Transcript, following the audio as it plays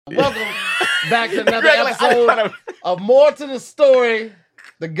Welcome back to another episode of More to the Story,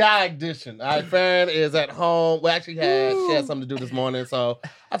 the Guy Edition. All right, Farron is at home. She had something to do this morning, so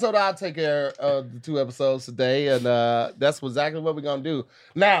I told her I'd take care of the 2 episodes today, and that's exactly what we're going to do.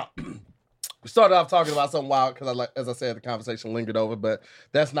 Now, we started off talking about something wild because, as I said, the conversation lingered over, but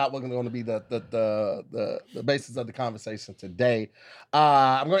that's not what's going to be the basis of the conversation today.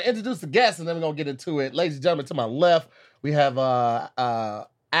 I'm going to introduce the guests, and then we're going to get into it. Ladies and gentlemen, to my left, we have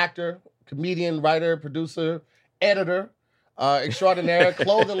actor, comedian, writer, producer, editor, extraordinaire,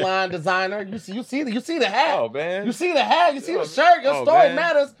 clothing line designer. You see the hat. Oh, man. You see the hat. You see the shirt. Your story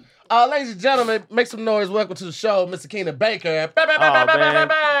matters. Ladies and gentlemen, make some noise. Welcome to the show, Mr. Keenan Baker. Appreciate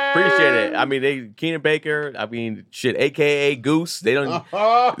it. I mean, Keenan Baker. I mean, shit, AKA Goose. They didn't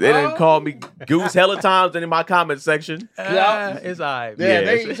call me Goose hella times in my comment section. Yeah, it's all right. Yeah,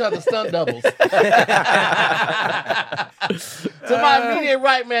 they each other stunt doubles. To my immediate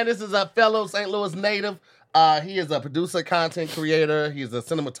right, man, this is a fellow St. Louis native. He is a producer, content creator. He's a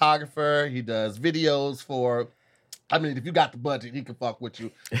cinematographer. He does videos for... I mean, if you got the budget, he can fuck with you,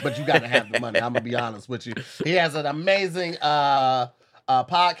 but you got to have the money. I'm going to be honest with you. He has an amazing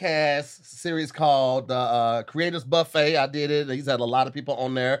podcast series called Creators Buffet. I did it. He's had a lot of people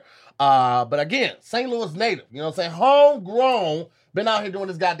on there. But again, St. Louis native, you know what I'm saying? Homegrown, been out here doing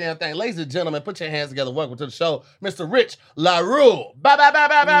this goddamn thing. Ladies and gentlemen, put your hands together. Welcome to the show, Mr. Rich LaRue.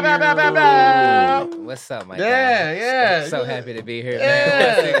 What's up, my guy? Yeah. So happy to be here,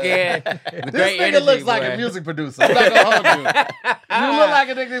 man. Once again, this nigga looks like a music producer. I'm not gonna hold you. You look like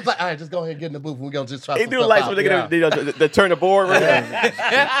a nigga that's like, all right, just go ahead and get in the booth and we're gonna just try some stuff out. He do like the turn the board. Right?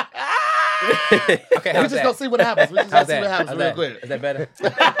 Okay, we're just gonna see what happens. We're just gonna see what happens real quick. Is that better? It's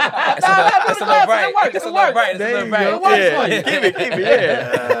a little bright. It's a little bright. Keep it,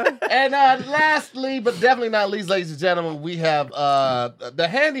 yeah. And lastly, but definitely not least, ladies and gentlemen, we have the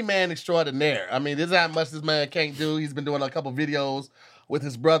handyman extraordinaire. I mean, there's not much this man can't do. He's been doing a couple videos with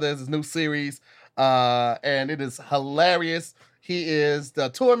his brothers, his new series, and it is hilarious. He is the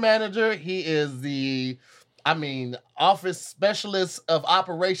tour manager. He is the office specialist of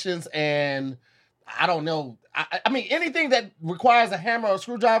operations, and I don't know. I mean, anything that requires a hammer or a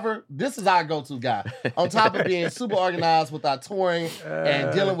screwdriver, this is our go-to guy. On top of being super organized with our touring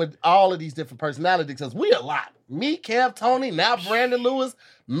and dealing with all of these different personalities, because we a lot. Me, Kev, Tony, now Brandon Lewis,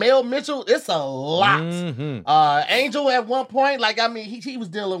 Mel Mitchell, it's a lot. Mm-hmm. Angel at one point, he was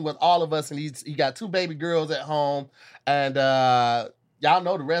dealing with all of us, and he got 2 baby girls at home, and y'all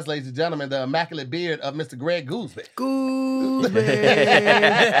know the rest, ladies and gentlemen, the immaculate beard of Mr. Greg Gooseby.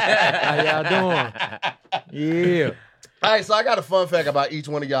 How y'all doing? Yeah. All right, so I got a fun fact about each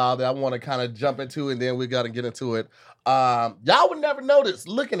one of y'all that I want to kind of jump into, and then we got to get into it. Y'all would never notice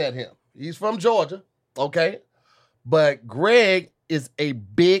looking at him. He's from Georgia, okay? But Greg is a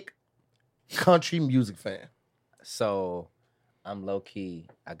big country music fan. So I'm low-key.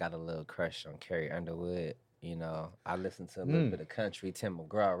 I got a little crush on Carrie Underwood. You know, I listen to a little bit of country, Tim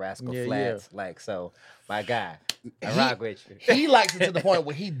McGraw, Rascal Flatts. Yeah. So, my guy, I rock with you. He likes it to the point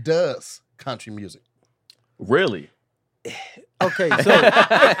where he does country music. Really? Okay, so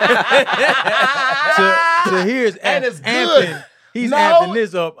here's and it's good. He's amping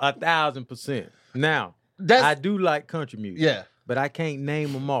this up 1,000%. Now, I do like country music. Yeah. But I can't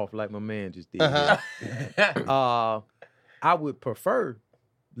name them off like my man just did. I would prefer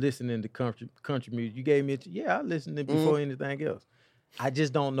listening to country music. You gave me I listened to it before anything else. I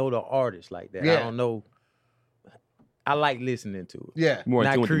just don't know the artist like that. I don't know. I like listening to it. Yeah.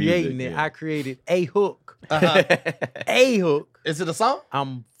 Not creating it. I created a hook. A hook. Is it a song?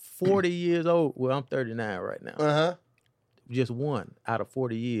 I'm 40 years old. Well, I'm 39 right now. Just one out of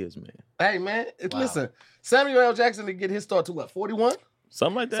 40 years, man. Hey, man. Listen, Samuel L. Jackson to get his start to what, 41?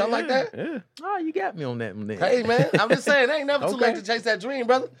 Something like that. Something like that? Yeah. Oh, you got me on that one then. Hey, man, I'm just saying, it ain't never too late to chase that dream,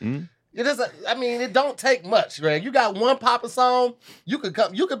 brother. Mm-hmm. It don't take much, Greg. You got one poppin' song, you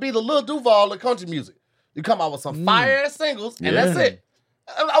could be the Lil Duval of country music. You come out with some fire-ass singles, and that's it.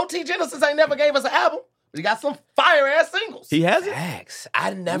 O.T. Genesis ain't never gave us an album, but he got some fire-ass singles. He has it? Facts.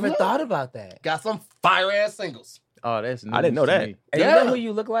 I never thought about that. Got some fire-ass singles. Oh, that's news. I didn't know that. Hey, you know who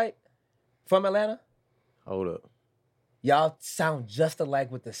you look like from Atlanta? Hold up. Y'all sound just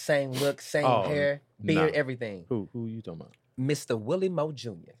alike with the same look, same hair, beard, everything. Who you talking about? Mr. Willie Moe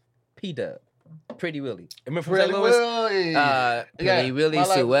Jr. P-Dub. Pretty Willie. Remember from St. Louis? Pretty Willie,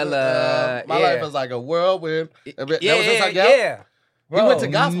 Suella. My life is like a whirlwind. Yeah. He went to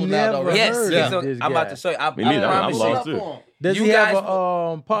gospel now, though, right? Yes. I'm about to show you. I I'm lost too. Does he have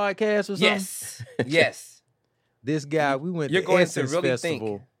a podcast or something? Yes. This guy, we went You're to going Essence to really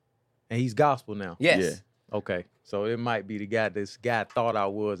Festival, and he's gospel now. Yes. Okay, so it might be the guy this guy thought I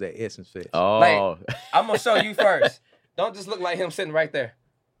was at Essence Fest. Oh, Like, I'm gonna show you first. Don't just look like him sitting right there.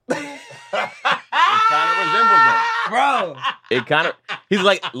 It kind of resembles him. Bro, it kind of. He's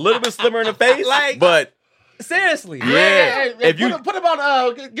like a little bit slimmer in the face, Like- but seriously. Yeah. Hey, If you- put him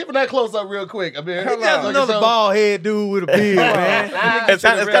on. Give him that close up real quick. I mean, He's just another bald head dude with a beard, man. it's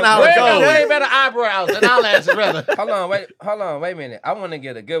kind of how it Way goes. better eyebrows than eyelashes, rather. Hold on, wait a minute. I want to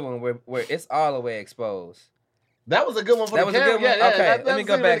get a good one where it's all the way exposed. That was a good one for That the was a camera. good one? Yeah, Okay, that let me was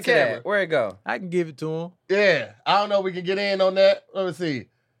go the back to camera. that. Where it go? I can give it to him. Yeah, I don't know if we can get in on that. Let me see.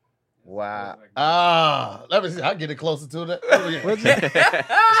 Wow. Let me see. I'll get it closer to that. What's it?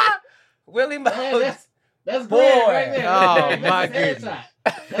 Willie Man, Moses. that's Boy. Greg right there. Oh, my That's his goodness.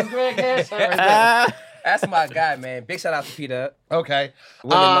 headshot. That's Greg headshot right there. That's my guy, man. Big shout out to Peter. Okay.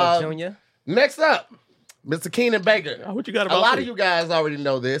 Willie Mo Jr. Next up, Mr. Keenan Baker. What you got A about lot me? of you guys already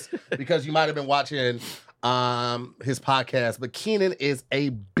know this because you might have been watching his podcast, but Keenan is a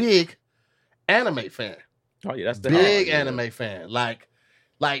big anime fan. Oh yeah, that's Big yeah. anime fan. Like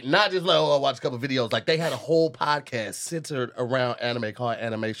not just like, I watch a couple videos. Like they had a whole podcast centered around anime called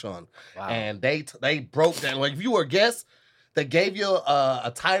Animation. Wow. And they broke down. Like if you were a guest, they gave you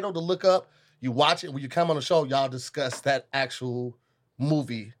a title to look up. You watch it when you come on the show. Y'all discuss that actual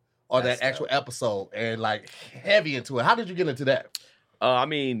movie or That's that actual episode and like heavy into it. How did you get into that? I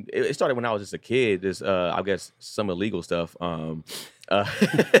mean, it started when I was just a kid. There's, I guess, some illegal stuff.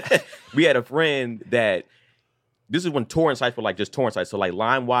 We had a friend that. This is when torrent sites were like just torrent sites. So like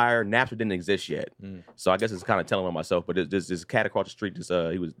LimeWire, Napster didn't exist yet. So I guess it's kind of telling on myself. But there's this cat across the street.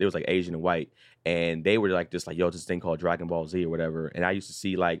 There was like Asian and white, and they were like yo, this thing called Dragon Ball Z or whatever. And I used to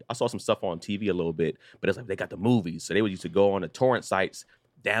see I saw some stuff on TV a little bit, but it's like they got the movies. So they would used to go on the torrent sites,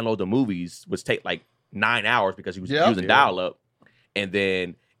 download the movies, which take like 9 hours because he was using dial up, and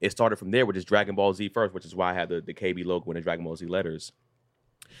then it started from there with this Dragon Ball Z first, which is why I had the KB logo and the Dragon Ball Z letters.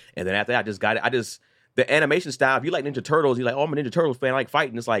 And then after that, I just got it. The animation style, if you like Ninja Turtles, you're like, oh, I'm a Ninja Turtles fan, I like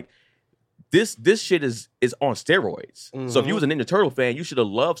fighting. It's like, this shit is on steroids. So if you was a Ninja Turtle fan, you should have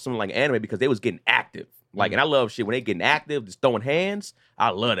loved something like anime because they was getting active. Like, and I love shit when they getting active, just throwing hands.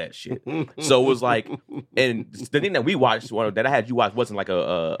 I love that shit. So it was like, and the thing that we watched, that I had you watch wasn't like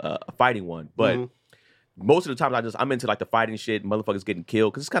a fighting one, but most of the times I'm into like the fighting shit, motherfuckers getting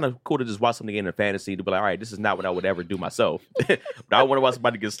killed, because it's kind of cool to just watch something in a fantasy to be like, all right, this is not what I would ever do myself. But I want to watch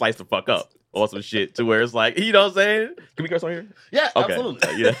somebody get sliced the fuck up or some shit to where it's like, you know what I'm saying? Can we curse on here? Yeah, Okay.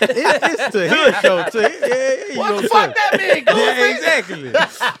 absolutely. Yeah. It's to his show, too. Yeah, What the fuck that mean? Goofy? Yeah, exactly.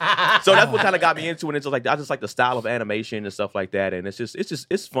 So that's what kind of got me into it. It's just like I just like the style of animation and stuff like that, and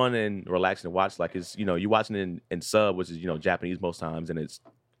it's fun and relaxing to watch. Like it's you're watching it in sub, which is Japanese most times, and it's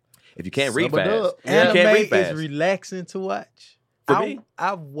if you can't read Sub or fast, dub. you can't Anime read is fast. relaxing to watch. For me?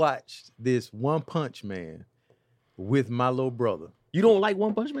 I've watched this One Punch Man with my little brother. You don't like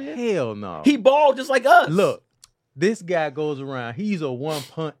One Punch Man? Hell no. He bald just like us. Look, this guy goes around. He's a one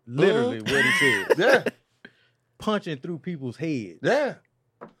punch, literally what he said, Yeah, punching through people's heads. yeah.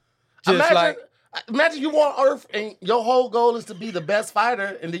 Just Imagine you on Earth and your whole goal is to be the best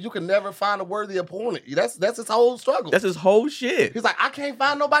fighter, and then you can never find a worthy opponent. That's his whole struggle. That's his whole shit. He's like, I can't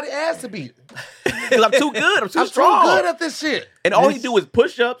find nobody ass to beat. Because I'm too good. I'm too I'm strong. too good at this shit. And all he do is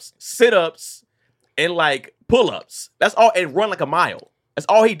push-ups, sit-ups, and like pull-ups. That's all, and run like a mile. That's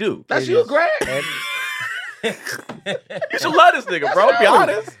all he do. That's you, Greg. You should love this nigga, bro. Be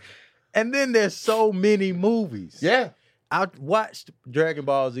honest. And then there's so many movies. Yeah. I watched Dragon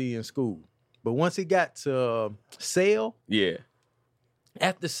Ball Z in school, but once it got to Cell, Yeah.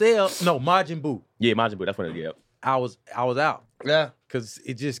 after Cell, no, Majin Buu, Yeah, Majin Buu. That's what it is. I was out Yeah. because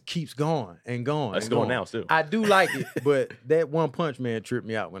it just keeps going and going. It's and going now still. I do like it, but that One Punch Man tripped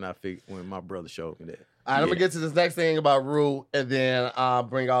me out when my brother showed me that. All right, I'm Yeah. gonna get to this next thing about Rue, and then I'll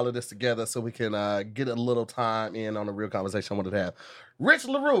bring all of this together so we can get a little time in on the real conversation I wanted to have. Rich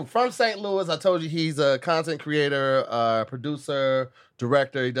LaRue from St. Louis. I told you he's a content creator, producer,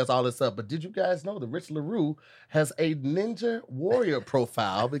 director. He does all this stuff. But did you guys know that Rich LaRue has a Ninja Warrior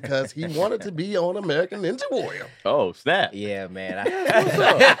profile because he wanted to be on American Ninja Warrior? Oh, snap. Yeah, man. That's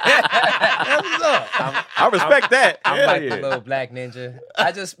what's up. I respect that. I'm Hell like yeah. the little black ninja.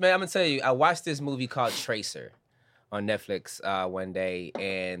 I'm gonna tell you, I watched this movie called Tracer on Netflix one day,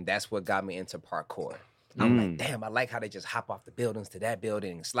 and that's what got me into parkour. I'm like, damn, I like how they just hop off the buildings to that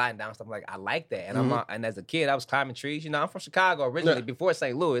building and sliding down stuff. Like, I like that. And and as a kid, I was climbing trees. I'm from Chicago originally, Yeah. before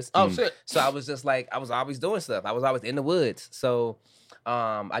St. Louis. Oh, shit. So I was just like, I was always doing stuff. I was always in the woods. So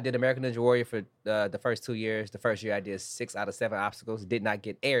I did American Ninja Warrior for the first 2 years. The first year I did 6 out of 7 obstacles. Did not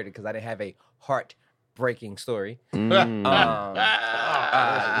get aired because I didn't have a heart breaking story. That's wild.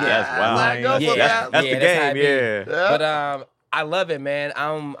 That's the game, yeah. But I love it, man.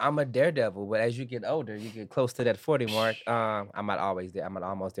 I'm a daredevil, but as you get older, you get close to that 40 mark. I'm not always there. I'm not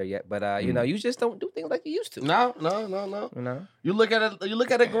almost there yet. But you know, you just don't do things like you used to. No. You know? You look at it. You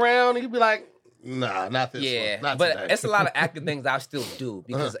look at the ground, and you be like, nah, not this one. Not but today. it's a lot of active things I still do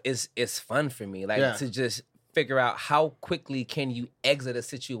because it's fun for me. Like to just figure out how quickly can you exit a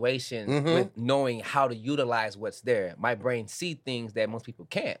situation with knowing how to utilize what's there. My brain see things that most people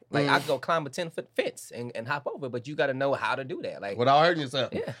can't. Like I go climb a 10-foot fence and hop over, but you got to know how to do that. Like without hurting yourself.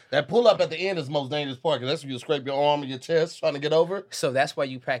 Yeah. That pull up at the end is the most dangerous part because that's where you scrape your arm or your chest trying to get over. So that's why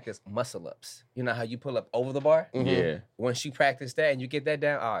you practice muscle ups. You know how you pull up over the bar? Yeah. Once you practice that and you get that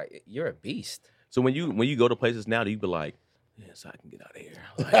down, you're a beast. So when you go to places now, do you be like, yes, I can get out of here?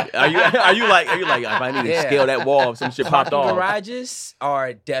 Like, are you like if I need to scale that wall if some shit popped off? Garages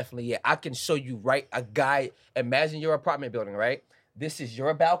are definitely I can show you a guy. Imagine your apartment building, right? This is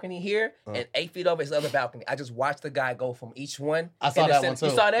your balcony here, and 8 feet over is the other balcony. I just watched the guy go from each one. I saw that one too.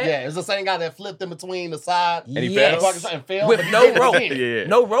 You saw that? Yeah, it's the same guy that flipped in between the side. And he fell with no rope. Yeah.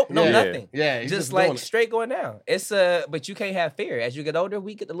 No rope, no nothing. Yeah, just like straight going down. It's but you can't have fear. As you get older,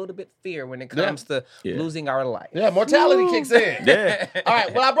 we get a little bit fear when it comes to losing our life. Yeah, mortality kicks in. Yeah. All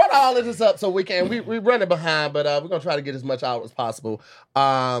right. Well, I brought all of this up so we running behind, but we're gonna try to get as much out as possible.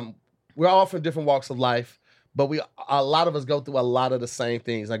 We're all from different walks of life. But a lot of us go through a lot of the same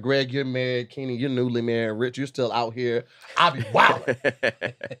things. Like Greg, you're married. Keenan, you're newly married. Rich, you're still out here. I'll be wilding.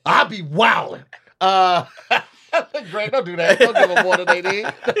 Greg, don't do that. Don't give them more than they need.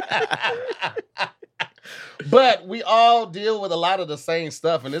 But we all deal with a lot of the same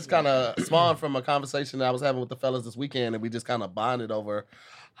stuff, and this kind of spawned from a conversation that I was having with the fellas this weekend, and we just kind of bonded over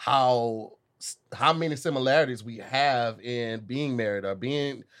how many similarities we have in being married or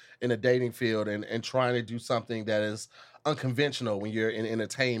being in a dating field and trying to do something that is unconventional when you're in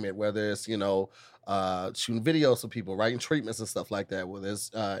entertainment, whether it's, shooting videos for people, writing treatments and stuff like that, whether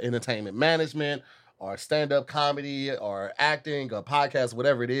it's entertainment management or stand-up comedy or acting or podcast,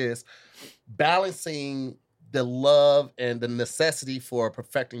 whatever it is, balancing the love and the necessity for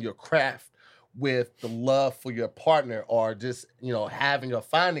perfecting your craft with the love for your partner or just, having or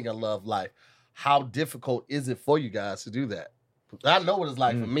finding a love life. How difficult is it for you guys to do that? I know what it's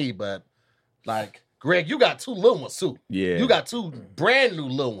like for me, but like Greg, you got 2 little ones too. Yeah. You got 2 brand new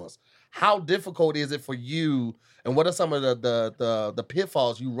little ones. How difficult is it for you? And what are some of the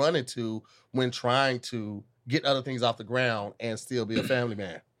pitfalls you run into when trying to get other things off the ground and still be a family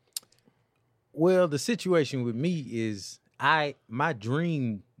man? Well, the situation with me is my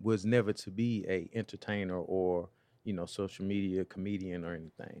dream was never to be a entertainer or, social media comedian or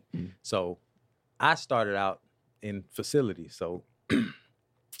anything. So I started out in facilities. So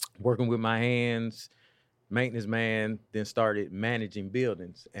working with my hands, maintenance man, then started managing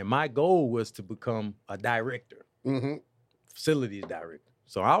buildings. And my goal was to become a director, facilities director.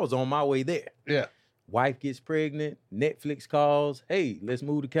 So I was on my way there. Yeah. Wife gets pregnant, Netflix calls, hey, let's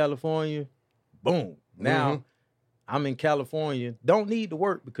move to California. Boom. Now I'm in California. Don't need to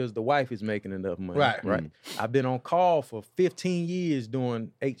work because the wife is making enough money. Right. I've been on call for 15 years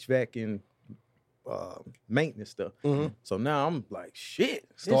doing HVAC and maintenance stuff. So now I'm like, shit.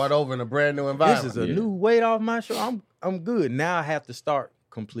 Start over in a brand new environment. This is a new weight off my shoulder. I'm good. Now I have to start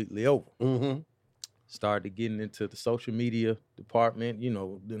completely over. Started getting into the social media department,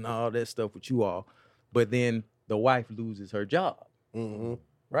 doing all that stuff with you all. But then the wife loses her job.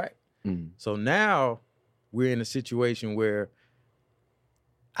 Right. So now we're in a situation where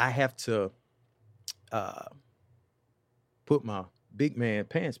I have to put my big man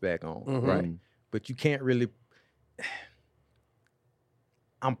pants back on, right? But you can't really,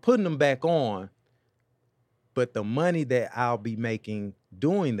 I'm putting them back on, but the money that I'll be making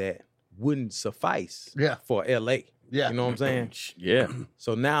doing that wouldn't suffice for LA. Yeah. You know what I'm saying? Yeah.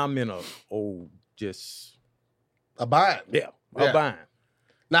 So now I'm in a bind. Yeah, a bind.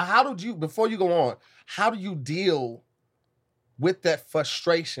 Now, before you go on, how do you deal with that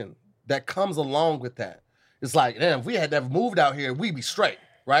frustration that comes along with that? It's like, damn, if we had never moved out here, we'd be straight,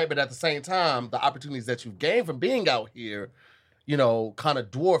 right? But at the same time, the opportunities that you've gained from being out here, kind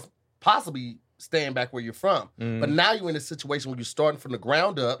of dwarf possibly staying back where you're from. But now you're in a situation where you're starting from the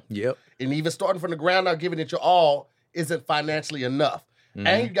ground up. Yep. And even starting from the ground up, giving it your all, isn't financially enough.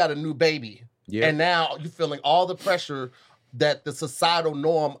 And you got a new baby. Yep. And now you're feeling all the pressure that the societal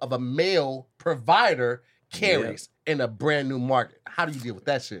norm of a male provider carries in a brand new market. How do you deal with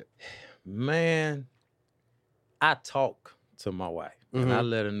that shit? Man, I talk to my wife and I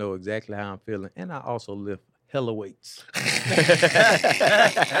let her know exactly how I'm feeling. And I also hella weights.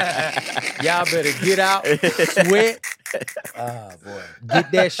 Y'all better get out, sweat. Oh boy.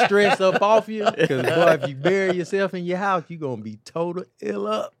 Get that stress up off you. Because boy, if you bury yourself in your house, you're gonna be total ill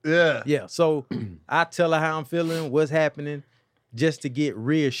up. Yeah. Yeah. So I tell her how I'm feeling, what's happening, just to get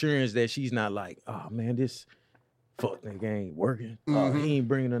reassurance that she's not like, oh man, this fuck nigga ain't working. He ain't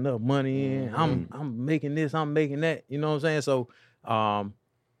bringing enough money in. I'm making this, I'm making that. You know what I'm saying? So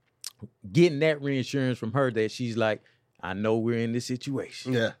getting that reassurance from her that she's like, I know we're in this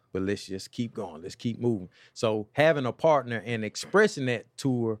situation. Yeah. But let's just keep going. Let's keep moving. So having a partner and expressing that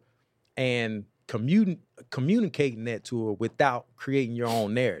to her and communicating that to her without creating your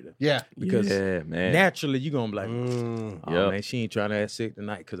own narrative. Yeah. Because man. naturally you're going to be like, Yep. man, she ain't trying to have sick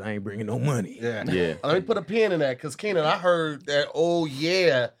tonight because I ain't bringing no money. Yeah. Yeah. Let me put a pin in that because, Keenan, I heard that, oh,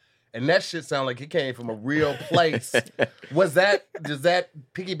 yeah. And that shit sounded like it came from a real place. Does that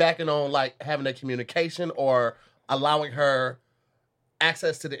piggybacking on like having that communication or allowing her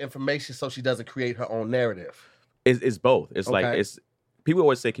access to the information so she doesn't create her own narrative? It's both. It's like Okay. people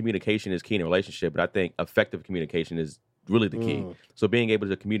always say communication is key in a relationship, but I think effective communication is really the key. So being able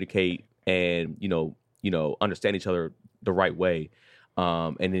to communicate and understand each other the right way,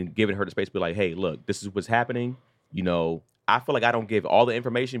 and then giving her the space to be like, hey, look, this is what's happening. I feel like I don't give all the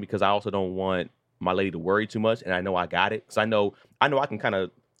information because I also don't want my lady to worry too much, and I know I got it. So I know I can kind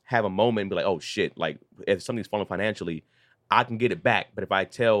of have a moment and be like, oh shit, like if something's falling financially, I can get it back. But if I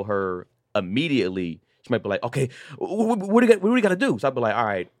tell her immediately, she might be like, okay, what do we got to do? So I'd be like, all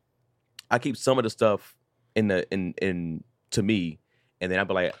right, I keep some of the stuff in to me, and then I'd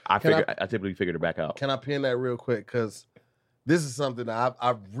be like, I typically figured it back out. Can I pin that real quick? Because this is something that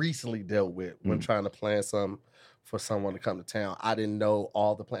I've recently dealt with when trying to plan something for someone to come to town. I didn't know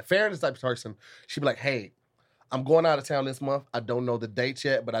all the plans. Farron is the type of person, she'd be like, hey, I'm going out of town this month. I don't know the dates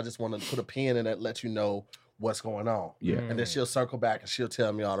yet, but I just want to put a pin in it, let you know what's going on. Yeah. And then she'll circle back and she'll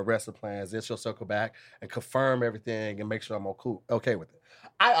tell me all the rest of the plans. Then she'll circle back and confirm everything and make sure I'm okay with it.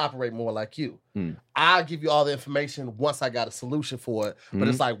 I operate more like you. I'll give you all the information once I got a solution for it. But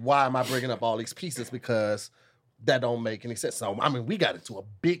it's like, why am I bringing up all these pieces? Because that don't make any sense. So, I mean, we got into a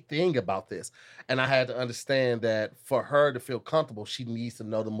big thing about this. And I had to understand that for her to feel comfortable, she needs to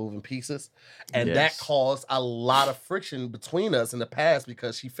know the moving pieces. And that caused a lot of friction between us in the past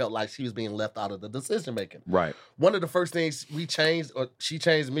because she felt like she was being left out of the decision making. Right. One of the first things we changed, or she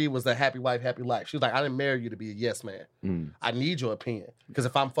changed me, was the happy wife, happy life. She was like, I didn't marry you to be a yes man. I need your opinion. Because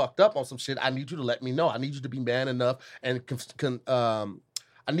if I'm fucked up on some shit, I need you to let me know. I need you to be man enough. And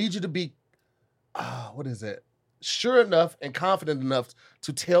I need you to be, what is it? Sure enough and confident enough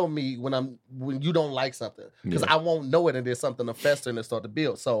to tell me when you don't like something, because I won't know it and there's something to fester and start to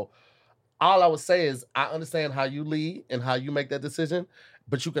build. So all I would say is I understand how you lead and how you make that decision,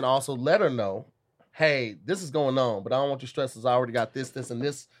 but you can also let her know, hey, this is going on, but I don't want you stressed because I already got this, and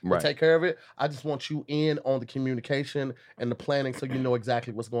this to take care of it. I just want you in on the communication and the planning so you know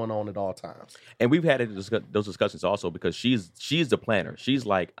exactly what's going on at all times. And we've had those discussions also because she's the planner. She's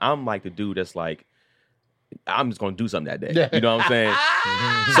like, I'm like the dude that's like, I'm just going to do something that day. You know what I'm saying?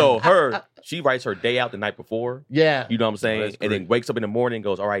 So she writes her day out the night before. Yeah. You know what I'm saying? And then wakes up in the morning and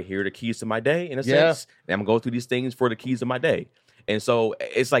goes, all right, here are the keys to my day in a sense. And I'm going to go through these things for the keys to my day. And so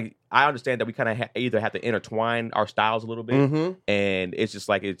it's like, I understand that we kind of either have to intertwine our styles a little bit. And it's just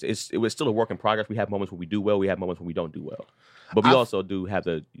like, it was still a work in progress. We have moments when we do well. We have moments when we don't do well. But we also do have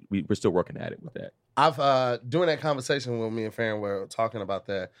we're still working at it with that. I've during that conversation when me and Farron were talking about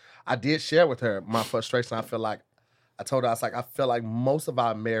that, I did share with her my frustration. I told her, I was like, I feel like most of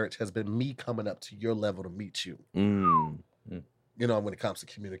our marriage has been me coming up to your level to meet you. You know, when it comes to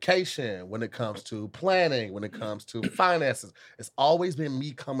communication, when it comes to planning, when it comes to finances, it's always been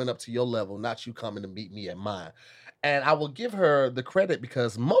me coming up to your level, not you coming to meet me at mine. And I will give her the credit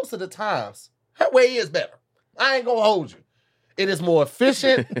because most of the times her way is better. I ain't gonna hold you. It is more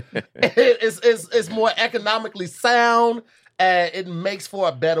efficient. It's more economically sound, and it makes for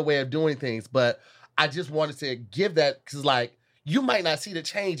a better way of doing things. But I just wanted to give that because, like, you might not see the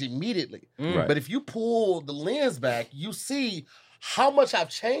change immediately, but if you pull the lens back, you see how much I've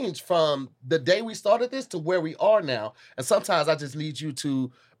changed from the day we started this to where we are now. And sometimes I just need you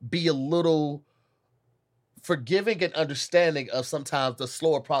to be a little forgiving and understanding of sometimes the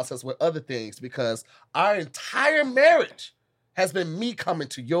slower process with other things, because our entire marriage has been me coming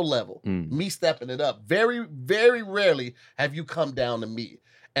to your level, me stepping it up. Very, very rarely have you come down to me.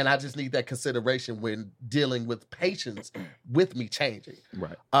 And I just need that consideration when dealing with patience with me changing.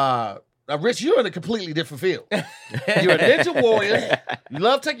 Right. Now, Rich, you're in a completely different field. You're a ninja warrior. You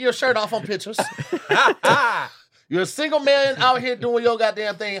love taking your shirt off on pictures. You're a single man out here doing your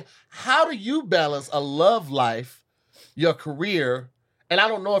goddamn thing. How do you balance a love life, your career, and I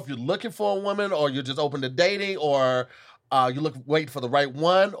don't know if you're looking for a woman or you're just open to dating or you waiting for the right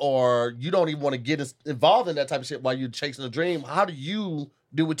one or you don't even want to get involved in that type of shit while you're chasing a dream. How do you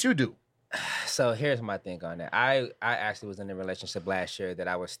do what you do? So here's my thing on that. I actually was in a relationship last year that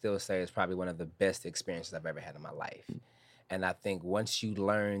I would still say is probably one of the best experiences I've ever had in my life. And I think once you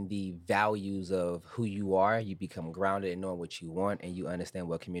learn the values of who you are, you become grounded in knowing what you want and you understand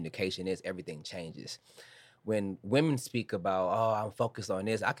what communication is, everything changes. When women speak about, oh, I'm focused on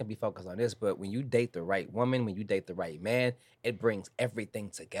this, I can be focused on this, but when you date the right woman, when you date the right man, it brings everything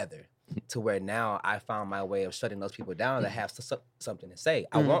together to where now I found my way of shutting those people down that have something to say.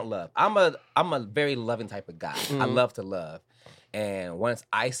 I want love. I'm a very loving type of guy. I love to love. And once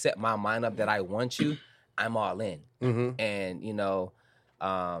I set my mind up that I want you, I'm all in. And, you know,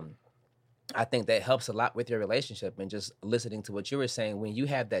 I think that helps a lot with your relationship and just listening to what you were saying. When you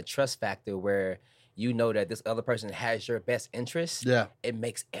have that trust factor where you know that this other person has your best interests, it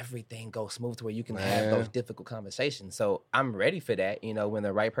makes everything go smooth to where you can have those difficult conversations. So I'm ready for that. You know, when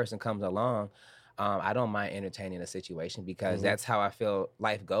the right person comes along, I don't mind entertaining a situation because that's how I feel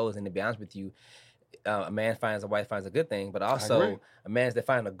life goes. And to be honest with you, a man finds a wife finds a good thing, but also a man's that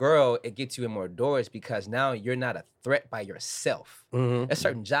find a girl, it gets you in more doors because now you're not a threat by yourself. There's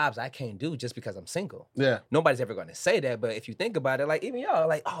certain jobs I can't do just because I'm single. Nobody's ever going to say that, but if you think about it, like even y'all,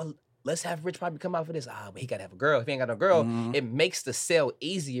 like, oh, let's have Rich probably come out for this. But he got to have a girl. If he ain't got no girl, it makes the sale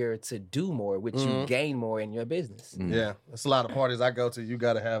easier to do more, which you gain more in your business. Yeah, there's a lot of parties I go to. You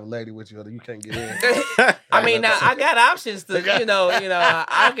got to have a lady with you or you can't get in. I mean, now I got options to, you know,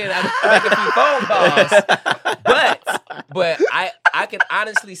 I can make a few phone calls, but I can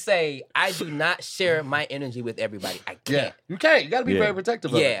honestly say I do not share my energy with everybody. I can't. Yeah, you can't. You got to be very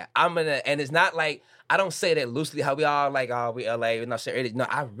protective of it. Yeah, and it's not like, I don't say that loosely how we all like, oh, we LA, we're not sure. No,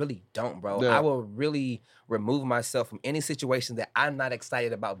 I really don't, bro. I will really remove myself from any situation that I'm not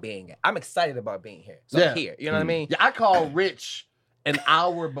excited about being in. I'm excited about being here. So I'm here. You know what I mean? Yeah, I called Rich an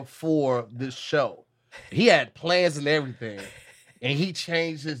hour before this show. He had plans and everything, and he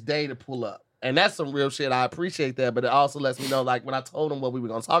changed his day to pull up. And that's some real shit. I appreciate that, but it also lets me know, like, when I told him what we were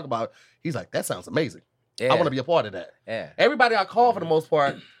going to talk about, he's like, that sounds amazing. I want to be a part of that. Everybody I called, for the most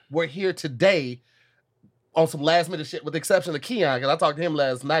part, were here today on some last minute shit, with the exception of Keon, because I talked to him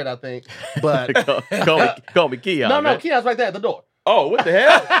last night, I think. But call me Keon. No, Keon's right there at the door. Oh, what the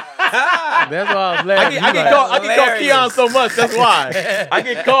hell? That's why I'm laughing. I get called Keon so much. That's why I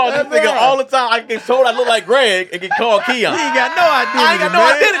get called this nigga all the time. I get told I look like Greg and get called Keon. You ain't got no identity. I ain't got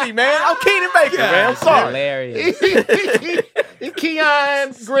no identity, man. I'm Keenan Baker, man. I'm sorry. Hilarious.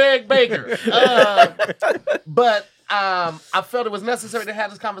 Keon Greg Baker. But I felt it was necessary to have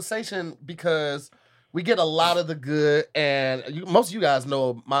this conversation because we get a lot of the good, and most of you guys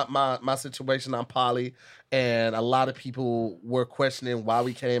know my situation. I'm poly, and a lot of people were questioning why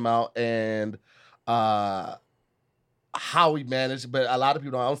we came out and how we managed. But a lot of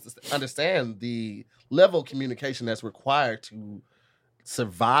people don't understand the level of communication that's required to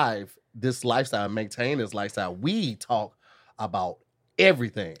survive this lifestyle, maintain this lifestyle. We talk about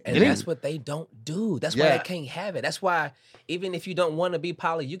everything. And that's what they don't do. That's why they can't have it. That's why even if you don't want to be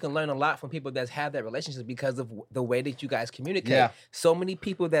poly, you can learn a lot from people that have that relationship because of the way that you guys communicate. So many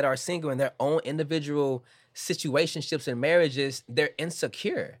people that are single in their own individual situationships and marriages, they're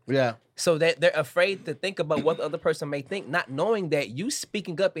insecure. So that they're afraid to think about what the other person may think, not knowing that you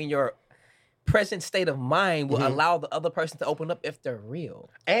speaking up in your present state of mind will allow the other person to open up if they're real.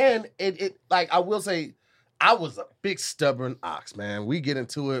 And it like, I will say, I was a big stubborn ox, man. We get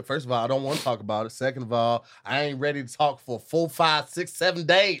into it. First of all, I don't want to talk about it. Second of all, I ain't ready to talk for 4, 5, 6, 7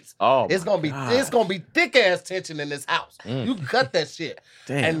 days. Oh, it's gonna be thick ass tension in this house. You can cut that shit.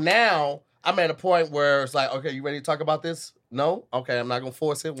 Damn. And now I'm at a point where it's like, okay, you ready to talk about this? No? Okay, I'm not gonna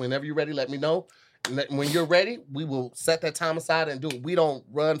force it. Whenever you're ready, let me know. When you're ready, we will set that time aside and do it. We don't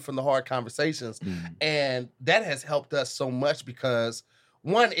run from the hard conversations. And that has helped us so much because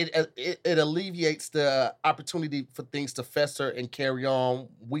one, it alleviates the opportunity for things to fester and carry on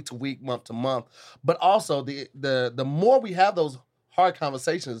week to week, month to month. But also, the more we have those hard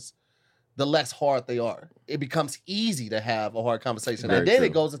conversations, the less hard they are. It becomes easy to have a hard conversation. Very and then true.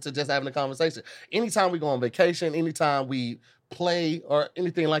 it goes into just having a conversation. Anytime we go on vacation, anytime we play or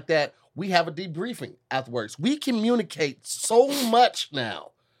anything like that, we have a debriefing afterwards. We communicate so much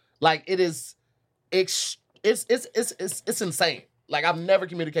now. Like, it's insane. Like, I've never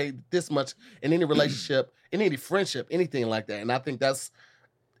communicated this much in any relationship, in any friendship, anything like that. And I think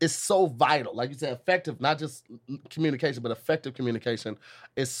is so vital. Like you said, effective, not just communication, but effective communication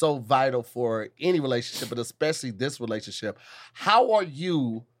is so vital for any relationship, but especially this relationship. How are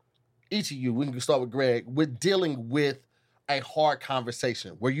you, each of you, we can start with Greg, with dealing with a hard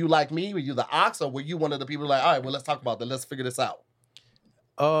conversation? Were you like me? Were you the ox, or were you one of the people like, all right, well, let's talk about that. Let's figure this out?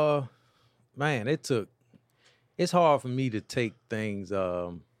 Man, it's hard for me to take things,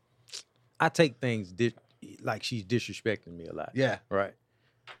 I take things like she's disrespecting me a lot. Yeah. Right.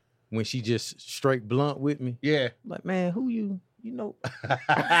 When she just straight blunt with me. Yeah. Like, man, who you know? Now Who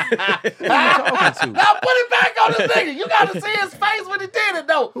you talking to? put it back on this nigga. You got to see his face when he did it,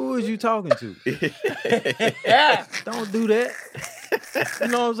 though. Who is you talking to? Yeah. Don't do that. You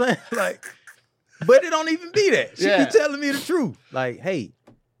know what I'm saying? Like, but it don't even be that. She be telling me the truth. Like, hey,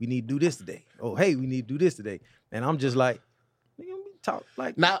 we need to do this today. Oh, hey, we need to do this today. And I'm just like, nigga, we talk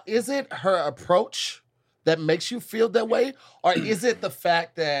like. Now, is it her approach that makes you feel that way? Or is it the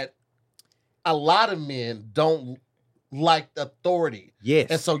fact that a lot of men don't like authority? Yes.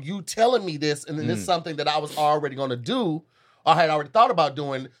 And so you telling me this, and then it's something that I was already going to do, or had already thought about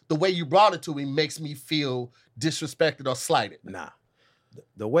doing, the way you brought it to me makes me feel disrespected or slighted. Nah.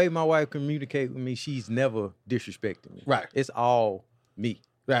 The way my wife communicates with me, she's never disrespecting me. Right. It's all me.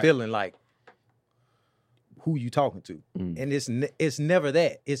 Right. Feeling like, who you talking to? And it's never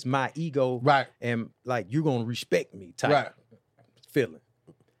that. It's my ego. Right. And like, you're going to respect me type feeling.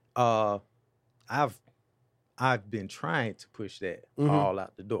 I've been trying to push that all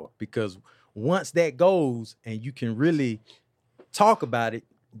out the door, because once that goes and you can really talk about it,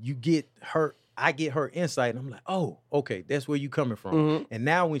 I get her insight, and I'm like, oh, okay, that's where you coming from. And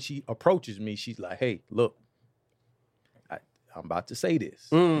now when she approaches me, she's like, hey, look, I'm about to say this.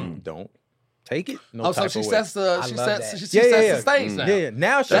 Don't take it. No type so she of way. sets the Yeah. stage now. Yeah,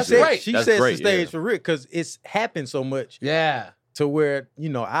 now she That's sets great. she That's sets great, the stage for Rick, because it's happened so much Yeah. to where,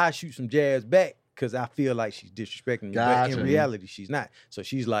 I shoot some jabs back because I feel like she's disrespecting me. But Gotcha. in reality, she's not. So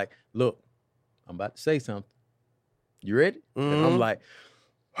she's like, look, I'm about to say something. You ready? And I'm like,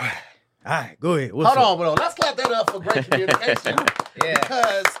 all right, go ahead. What's Hold up? on, bro. Let's clap that up for great communication.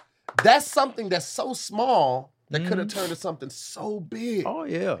 Because that's something that's so small that could have turned to something so big. Oh,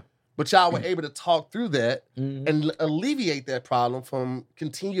 yeah. But y'all were able to talk through that and alleviate that problem from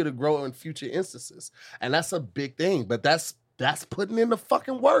continue to grow in future instances. And that's a big thing. But that's putting in the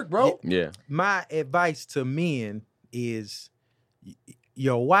fucking work, bro. Yeah. My advice to men is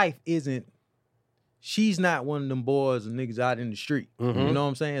your wife she's not one of them boys and niggas out in the street. You know what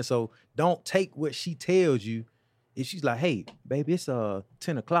I'm saying? So don't take what she tells you. If she's like, hey, baby, it's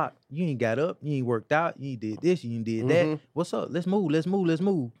 10 o'clock. You ain't got up. You ain't worked out. You ain't did this. You ain't did that. What's up? Let's move.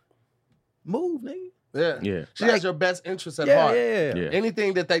 Move, nigga. Yeah. She has your best interest at heart. Yeah.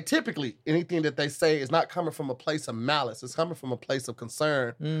 Anything that they say is not coming from a place of malice. It's coming from a place of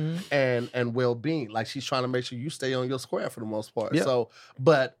concern and well-being. Like, she's trying to make sure you stay on your square for the most part. Yeah. So,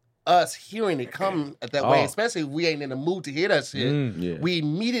 but us hearing it come at that way, especially if we ain't in the mood to hear that shit, we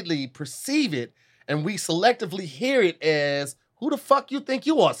immediately perceive it and we selectively hear it as, who the fuck you think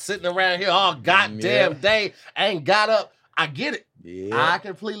you are sitting around here all goddamn day, ain't got up. I get it. Yeah. I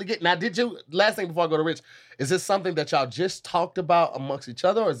completely get it. Now, last thing before I go to Rich, is this something that y'all just talked about amongst each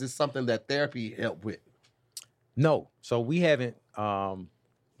other, or is this something that therapy helped with? No. So we haven't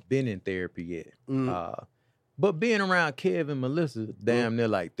been in therapy yet. But being around Kev and Melissa, damn near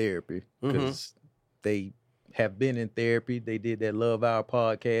like therapy, because they have been in therapy. They did that Love Hour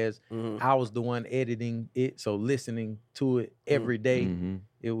podcast. I was the one editing it, so listening to it every day,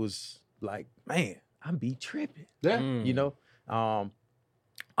 it was like, man, I'm be tripping. Yeah. You know?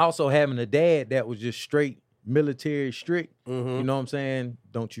 Also having a dad that was just straight military strict, you know what I'm saying?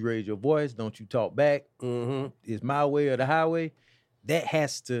 Don't you raise your voice, don't you talk back. It's my way or the highway. That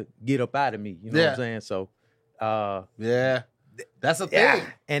has to get up out of me, you know what I'm saying? So yeah. That's a thing.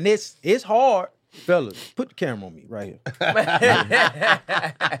 And it's hard. Fellas, put the camera on me right here.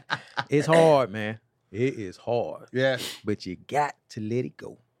 It's hard, man. It is hard. Yeah. But you got to let it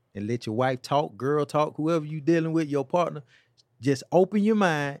go and let your wife talk, girl talk, whoever you dealing with, your partner. Just open your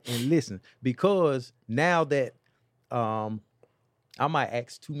mind and listen, because now that I might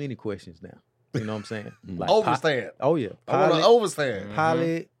ask too many questions now. You know what I'm saying? Like overstand. Oh yeah. I want to overstand.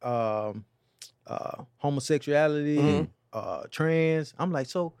 Pilot, homosexuality, trans. I'm like,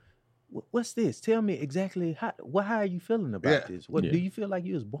 so what's this? Tell me exactly how are you feeling about this? What do you feel like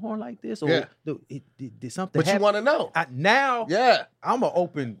you was born like this, or did something But happen? you want to know. Now, I'm a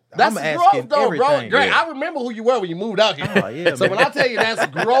open. That's I'm growth, asking though, everything. bro. Greg, I remember who you were when you moved out here. Oh, yeah, so man. when I tell you that's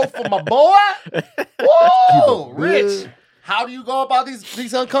growth for my boy, whoa, Rich, how do you go about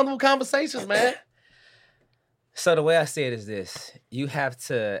these uncomfortable conversations, man? So the way I see it is this: you have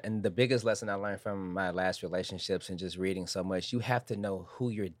to, and the biggest lesson I learned from my last relationships and just reading so much, you have to know who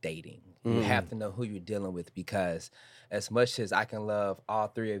you're dating. You have to know who you're dealing with, because as much as I can love all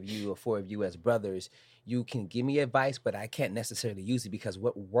 3 of you or 4 of you as brothers, you can give me advice, but I can't necessarily use it because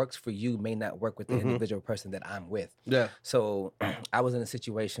what works for you may not work with the individual person that I'm with. Yeah. So I was in a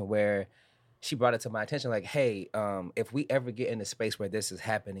situation where she brought it to my attention, like, hey, if we ever get in a space where this is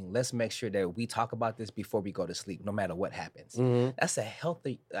happening, let's make sure that we talk about this before we go to sleep, no matter what happens. That's a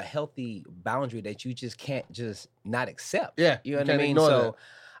healthy boundary that you just can't just not accept. Yeah, You know you what I can't mean? ignore So that.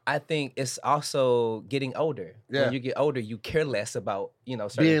 I think it's also getting older. Yeah. When you get older, you care less about, certain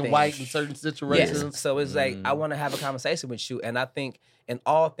Being things. white in certain situations. Yes. So it's like, I want to have a conversation with you. And I think in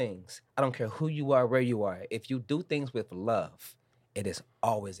all things, I don't care who you are, where you are, if you do things with love, it is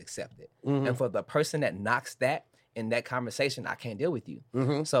always accepted. And for the person that knocks that in that conversation, I can't deal with you.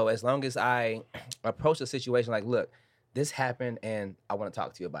 So as long as I approach the situation like, look, this happened and I want to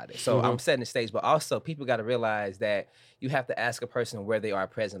talk to you about it. So I'm setting the stage, but also people got to realize that you have to ask a person where they are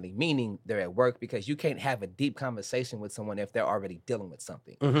presently, meaning they're at work, because you can't have a deep conversation with someone if they're already dealing with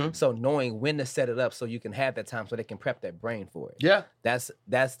something. So knowing when to set it up so you can have that time so they can prep their brain for it. Yeah. That's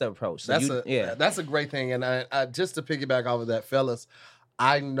the approach. So That's a great thing. And I just to piggyback off of that, fellas,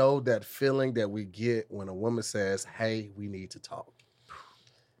 I know that feeling that we get when a woman says, hey, we need to talk.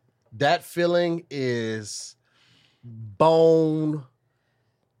 That feeling is bone.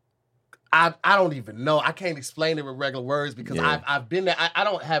 I don't even know. I can't explain it with regular words because I've been there. I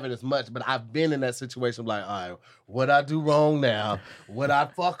don't have it as much, but I've been in that situation. Like, all right, what I do wrong now? What I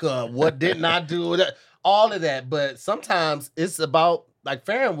fuck up? What didn't I do? All of that. But sometimes it's about, like,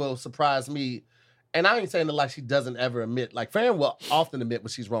 Farron will surprise me. And I ain't saying that like she doesn't ever admit. Like, Farron will often admit when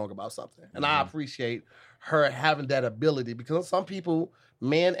she's wrong about something. And I appreciate her having that ability, because some people,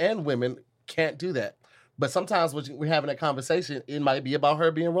 men and women, can't do that. But sometimes when we're having that conversation, it might be about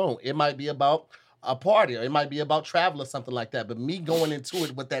her being wrong. It might be about a party, or it might be about travel or something like that. But me going into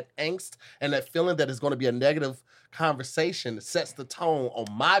it with that angst and that feeling that it's going to be a negative conversation sets the tone on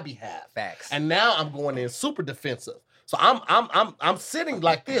my behalf. Facts. And now I'm going in super defensive. So I'm sitting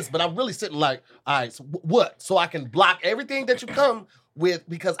like this, but I'm really sitting like, all right, so what? So I can block everything that you come with,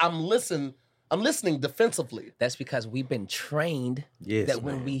 because I'm listening defensively. That's because we've been trained that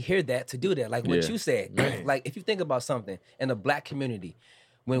when we hear that, to do that. Like what you said. Like, if you think about something in the Black community,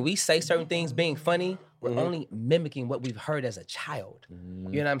 when we say certain things being funny, we're only mimicking what we've heard as a child. You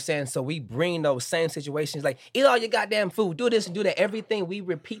know what I'm saying? So we bring those same situations, like, eat all your goddamn food, do this and do that, everything. We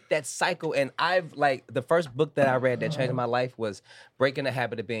repeat that cycle. And the first book that I read that changed my life was Breaking the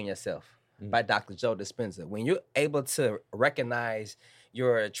Habit of Being Yourself by Dr. Joe Dispenza. When you're able to recognize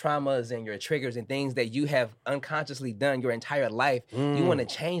your traumas and your triggers and things that you have unconsciously done your entire life, you want to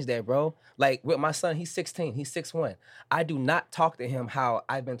change that, bro. Like with my son, he's 16, he's 6'1". I do not talk to him how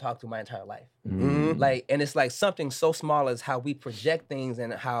I've been talked to my entire life. Like, and it's like something so small as how we project things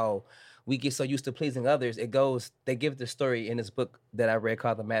and how we get so used to pleasing others. They give the story in this book that I read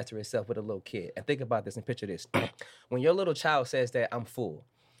called The Master Itself with a little kid. And think about this and picture this. When your little child says that, I'm full,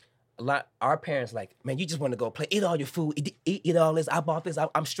 our parents like, man, you just want to go play, eat all your food, eat all this, I bought this,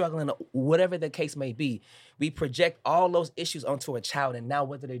 I'm struggling, whatever the case may be. We project all those issues onto a child, and now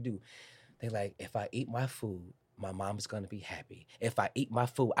what do? They like, if I eat my food, my mom's gonna be happy. If I eat my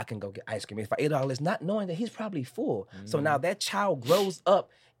food, I can go get ice cream. If I eat all this, not knowing that he's probably full. So now that child grows up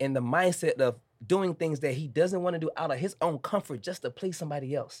in the mindset of doing things that he doesn't want to do out of his own comfort just to please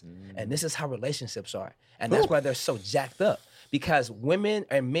somebody else. And this is how relationships are. And that's why they're so jacked up. Because women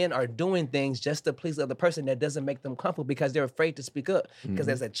and men are doing things just to please the other person that doesn't make them comfortable, because they're afraid to speak up. Because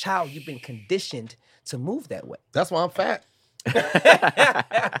as a child, you've been conditioned to move that way. That's why I'm fat.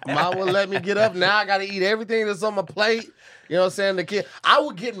 Mom will let me get up. Now I got to eat everything that's on my plate. You know what I'm saying? The kid, I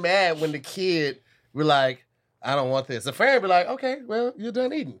would get mad when the kid be like, I don't want this. The friend be like, okay, well, you're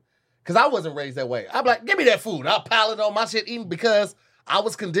done eating. Because I wasn't raised that way. I'd be like, give me that food. I'll pile it on my shit eating, because I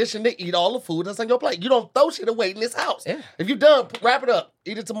was conditioned to eat all the food that's on your plate. You don't throw shit away in this house. Yeah. If you're done, wrap it up.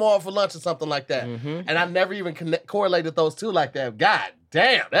 Eat it tomorrow for lunch or something like that. And I never even correlated those two like that. God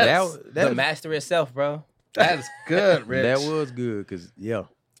damn. That's the master itself, bro. That is good, Rich. That was good, because,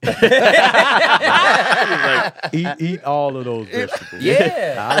 eat all of those vegetables.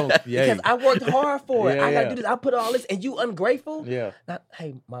 Because I worked hard for it. I got to do this. I put all this, and you ungrateful? Not,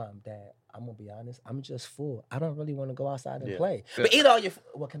 hey, mom, dad, I'm going to be honest. I'm just full. I don't really want to go outside and play. But eat all your food.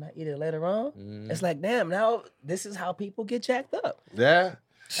 Well, can I eat it later on? It's like, damn, now this is how people get jacked up. Yeah,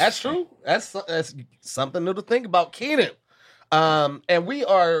 that's true. That's something new to think about. Keenan, And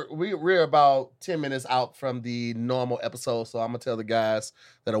we're about 10 minutes out from the normal episode, so I'm gonna tell the guys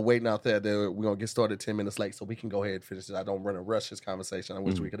that are waiting out there that we're gonna get started 10 minutes late, so we can go ahead and finish it. I don't want to rush this conversation. I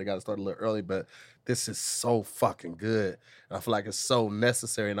wish we could have got it started a little early, but this is so fucking good. And I feel like it's so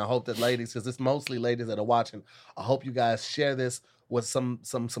necessary. And I hope that ladies, because it's mostly ladies that are watching, I hope you guys share this with some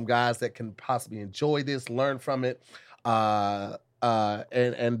guys that can possibly enjoy this, learn from it.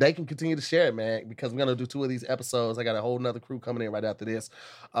 And they can continue to share it, man, because we're gonna do 2 of these episodes. I got a whole nother crew coming in right after this.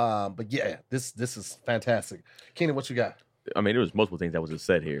 But yeah, this is fantastic. Keenan, what you got? I mean, there was multiple things that was just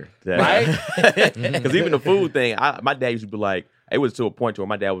said here. Right? Because even the food thing, my dad used to be like, it was to a point where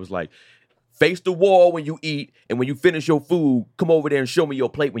my dad was like, face the wall when you eat, and when you finish your food, come over there and show me your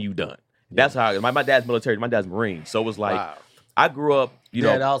plate when you done. That's how my dad's military, my dad's Marine. So it was like, wow. I grew up, you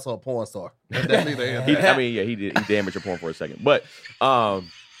know. And also a porn star. He did amateur porn for a second. But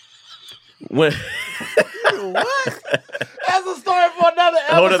when what? That's a story for another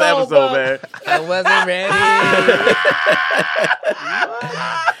episode. Whole other episode, man. I wasn't ready.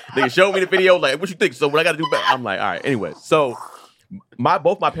 They showed me the video, like, what you think? So what I got to do back? I'm like, all right. Anyway, so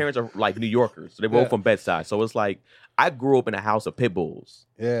both my parents are like New Yorkers. So they were both from Bedside. So it's like, I grew up in a house of pit bulls.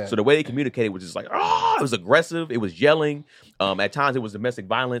 Yeah. So the way they communicated was just like, it was aggressive. It was yelling. At times it was domestic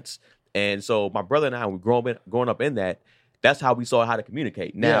violence. And so my brother and I, we growing up in that, that's how we saw how to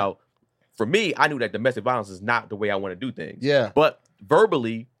communicate. Now, for me, I knew that domestic violence is not the way I want to do things. Yeah. But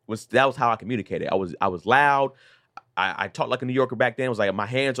verbally, that was how I communicated. I was loud. I talked like a New Yorker back then. It was like my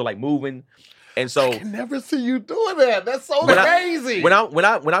hands are like moving. And so I can never see you doing that. That's so crazy. When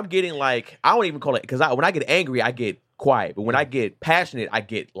I'm getting like, I don't even call it, because when I get angry, I get quiet. But when I get passionate, I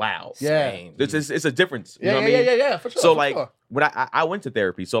get loud. Yeah. It's a difference. You know what I mean? Yeah, for sure. So like when I went to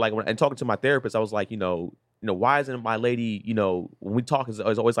therapy, so like and talking to my therapist, I was like, you know, why isn't my lady, you know, when we talk, is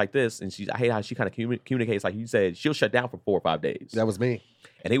always like this, and I hate how she kind of communicates. Like you said, she'll shut down for 4 or 5 days. That was me.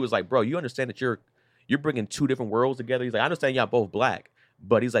 And he was like, bro, you understand that you're bringing 2 different worlds together. He's like, I understand y'all both black,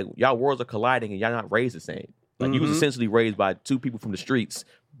 but he's like, y'all worlds are colliding and y'all not raised the same. Like you was essentially raised by 2 people from the streets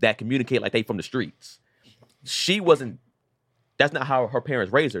that communicate like they from the streets. She wasn't. That's not how her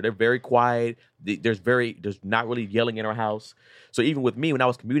parents raised her. They're very quiet. There's not really yelling in her house. So even with me, when I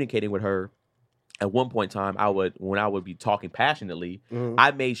was communicating with her, at one point in time, when I would be talking passionately, I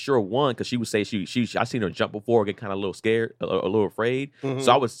made sure, one, because she would say I seen her jump before, get kind of a little scared, a little afraid.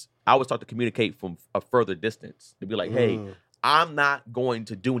 So I would start to communicate from a further distance to be like, hey, I'm not going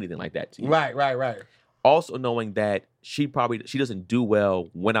to do anything like that to you. Right. Also knowing that she doesn't do well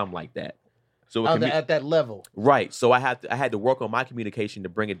when I'm like that. So at that level. Right. So I had to work on my communication to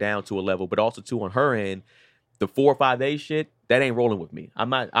bring it down to a level, but also too on her end, the 4 or 5 days shit, that ain't rolling with me. I'm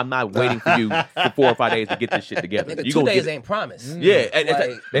not waiting for you for 4 or 5 days to get this shit together. Nigga, 2 days ain't promised. Yeah,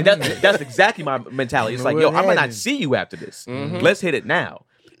 and that's exactly my mentality. It's like, yo, I might not see you after this. Let's hit it now.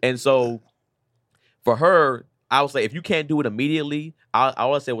 And so for her, I was like, if you can't do it immediately,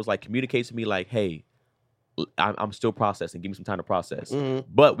 all I said was like, communicate to me like, hey, I'm still processing. Give me some time to process.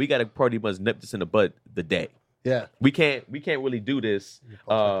 But we got to pretty much nip this in the bud the day. Yeah. We can't really do this.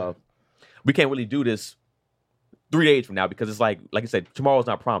 We can't really do this 3 days from now, because it's like I said, tomorrow's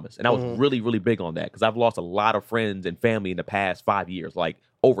not promised. And I was really, really big on that, because I've lost a lot of friends and family in the past 5 years, like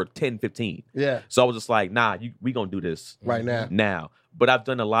over 10, 15. Yeah. So I was just like, nah, we going to do this right now. But I've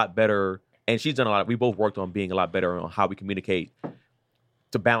done a lot better, and she's done a lot. We both worked on being a lot better on how we communicate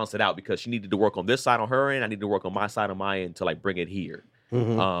to balance it out, because she needed to work on this side on her end. I needed to work on my side on my end to like bring it here.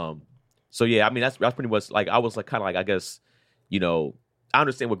 So yeah, I mean, that's pretty much like, I was like, kind of like, I guess, you know, I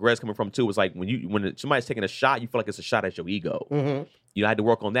understand where Greg's coming from too. It's like when somebody's taking a shot, you feel like it's a shot at your ego. You know, I had to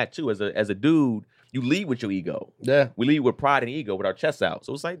work on that too. As a dude, you lead with your ego. Yeah, we lead with pride and ego, with our chests out.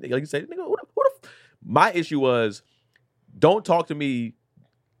 So it's like you say, nigga, what my issue was, don't talk to me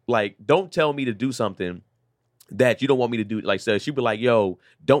like, don't tell me to do something that you don't want me to do. Like, so she'd be like, yo,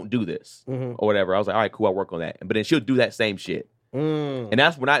 don't do this or whatever. I was like, all right, cool, I'll work on that. But then she'll do that same shit. And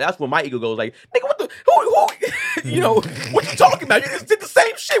that's when my ego goes like, nigga, what the who you know, what you talking about? You just did the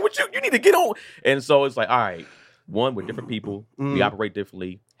same shit. What you need to get on. And so it's like, all right, one, we're different people. We operate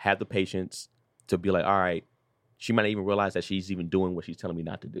differently. Have the patience to be like, all right, she might not even realize that she's even doing what she's telling me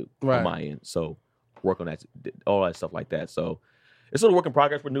not to do on my end. So work on that, all that stuff like that. So it's still a work in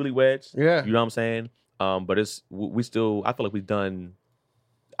progress for newlyweds. Yeah. You know what I'm saying? But we still, I feel like we've done,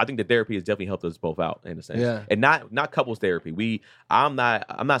 I think the therapy has definitely helped us both out in a sense. Yeah. And not couples therapy. I'm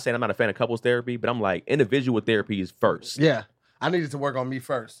not saying I'm not a fan of couples therapy, but I'm like, individual therapy is first. Yeah. I needed to work on me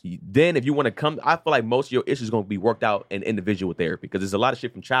first. Then if you want to come, I feel like most of your issues are going to be worked out in individual therapy, because there's a lot of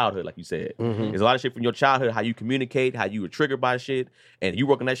shit from childhood, like you said. There's a lot of shit from your childhood, how you communicate, how you were triggered by shit, and you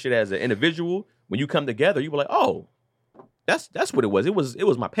work on that shit as an individual. When you come together, you were like, oh, That's what it was. It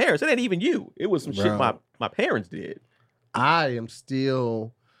was my parents. It ain't even you. It was some shit my parents did. I am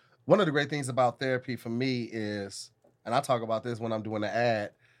still one of the great things about therapy for me is, and I talk about this when I'm doing the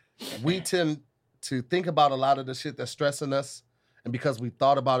ad, we tend to think about a lot of the shit that's stressing us. And because we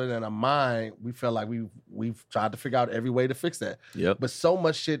thought about it in our mind, we feel like we've tried to figure out every way to fix that. Yep. But so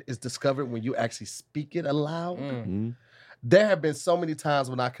much shit is discovered when you actually speak it aloud. Mm-hmm. There have been so many times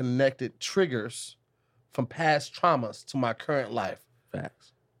when I connected triggers from past traumas to my current life.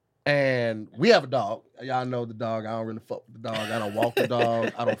 Facts. And we have a dog. Y'all know the dog. I don't really fuck with the dog. I don't walk the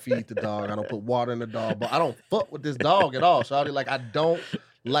dog. I don't feed the dog. I don't put water in the dog. But I don't fuck with this dog at all. Shawty, like, I don't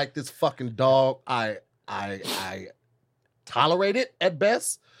like this fucking dog. I tolerate it at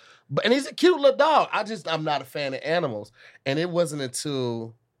best. And he's a cute little dog. I'm not a fan of animals. And it wasn't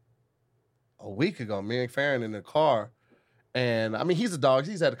until a week ago, me and Farron in the car. And I mean, he's a dog.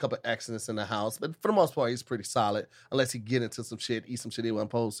 He's had a couple of accidents in the house, but for the most part, he's pretty solid. Unless he get into some shit, eat some shit he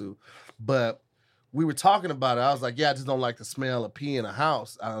wasn't supposed to. But we were talking about it. I was like, yeah, I just don't like the smell of pee in a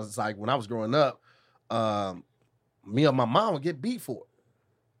house. I was like, when I was growing up, me and my mom would get beat for it,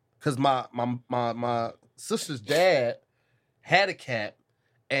 because my sister's dad had a cat,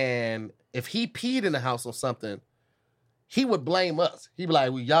 and if he peed in the house or something, he would blame us. He'd be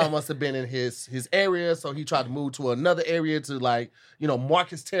like, well, y'all must have been in his area, so he tried to move to another area to, like, mark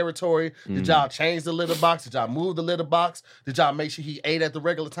his territory. Did y'all change the litter box? Did y'all move the litter box? Did y'all make sure he ate at the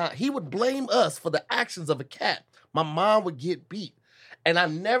regular time? He would blame us for the actions of a cat. My mom would get beat. And I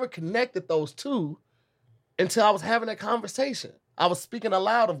never connected those two until I was having that conversation. I was speaking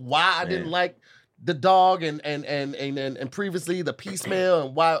aloud of why I didn't like the dog and previously the pee smell,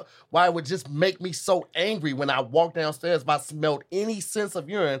 and why it would just make me so angry when I walked downstairs if I smelled any sense of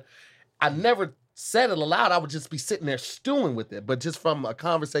urine. I never said it aloud. I would just be sitting there stewing with it. But just from a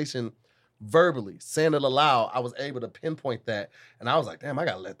conversation verbally, saying it aloud, I was able to pinpoint that. And I was like, damn, I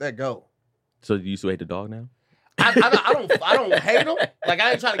gotta let that go. So do you still hate the dog now? I don't hate him. Like,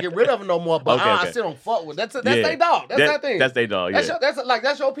 I ain't trying to get rid of him no more, but I still don't fuck with. That's their dog. That's their thing. That's their dog. Yeah.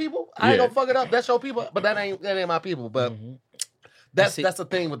 That's your people. I ain't gonna fuck it up. That's your people, but that ain't my people. But that's the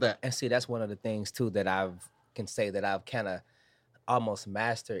thing with that. And see, that's one of the things too that I've kind of almost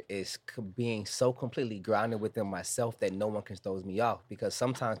mastered is being so completely grounded within myself that no one can throw me off. Because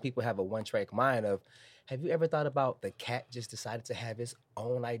sometimes people have a one-track mind of, have you ever thought about the cat just decided to have its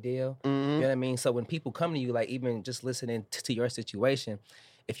own idea? You know what I mean? So when people come to you, like even just listening to your situation,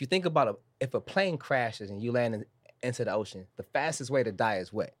 if you think about if a plane crashes and you land into the ocean, the fastest way to die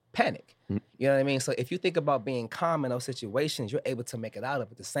is what? Panic. You know what I mean? So if you think about being calm in those situations, you're able to make it out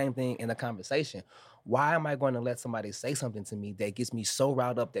of it. The same thing in a conversation. Why am I going to let somebody say something to me that gets me so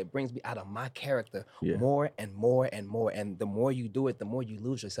riled up, that brings me out of my character more and more and more? And the more you do it, the more you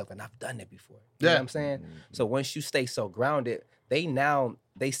lose yourself. And I've done that before. You know what I'm saying? So once you stay so grounded,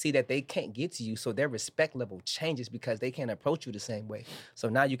 they see that they can't get to you, so their respect level changes because they can't approach you the same way. So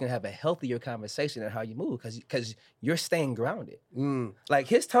now you can have a healthier conversation in how you move because you're staying grounded. Like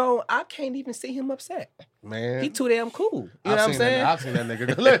his tone, I can't even see him upset. Man, he too damn cool. You know what I'm saying? I've seen that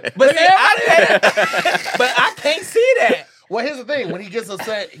nigga. Look, but I can't see that. Well, here's the thing: when he gets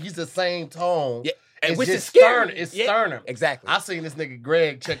upset, he's the same tone. Yeah. It's which just is scary. stern. It's sterner. Exactly. I seen this nigga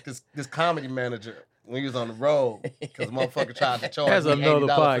Greg check this comedy manager when he was on the road because motherfucker tried to charge That's me another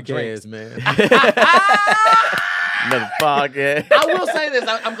 $80 for drinks. podcast, man. Another podcast. I will say this.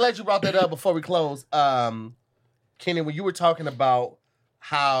 I'm glad you brought that up before we close. Kenny, when you were talking about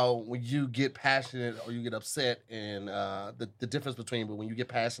how when you get passionate or you get upset and the difference between when you get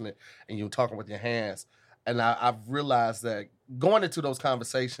passionate and you're talking with your hands, and I've realized that going into those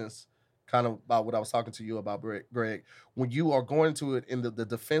conversations, kind of about what I was talking to you about, Greg, when you are going into it in the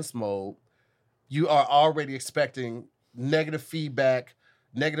defense mode, you are already expecting negative feedback,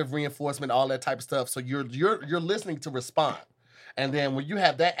 negative reinforcement, all that type of stuff. So you're listening to respond. And then when you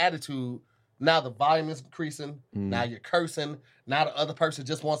have that attitude, now the volume is increasing. Now you're cursing. Now the other person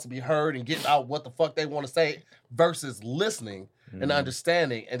just wants to be heard and get out what the fuck they want to say versus listening and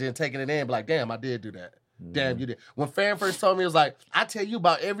understanding and then taking it in, like, damn, I did do that. Damn, you did. When Farron first told me, it was like, I tell you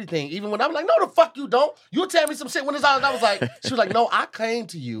about everything. Even when I'm like, no, the fuck you don't. You tell me some shit when it's out. And I was like, she was like, no, I came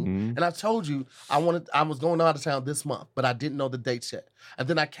to you and I told you I was going out of town this month, but I didn't know the dates yet. And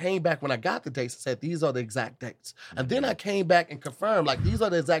then I came back when I got the dates and said, these are the exact dates. And then I came back and confirmed, like, these are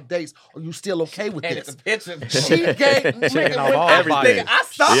the exact dates. Are you still okay with this? The picture. She gave Checking off all everything. I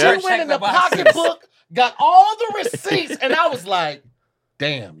saw she went in the pocketbook, got all the receipts, and I was like,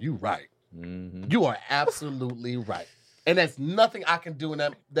 damn, you right. You are absolutely right. And there's nothing I can do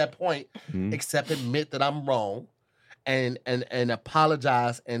in that point except admit that I'm wrong and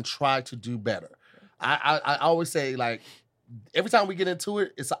apologize and try to do better. I always say, like, every time we get into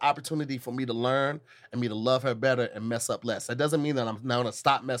it, it's an opportunity for me to learn and me to love her better and mess up less. That doesn't mean that I'm now going to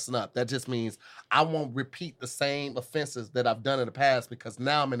stop messing up. That just means I won't repeat the same offenses that I've done in the past because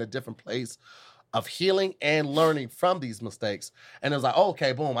now I'm in a different place of healing and learning from these mistakes. And it was like, oh,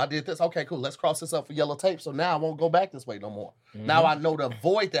 okay, boom, I did this. Okay, cool. Let's cross this up for yellow tape. So now I won't go back this way no more. Mm-hmm. Now I know to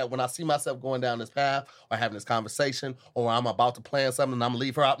avoid that when I see myself going down this path or having this conversation or I'm about to plan something and I'm going to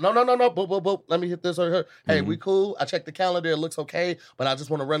leave her out. No. Boop, boop, boop. Let me hit this or her. Hey, we cool? I checked the calendar. It looks okay, but I just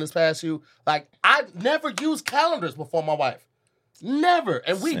want to run this past you. Like, I never used calendars before my wife. Never.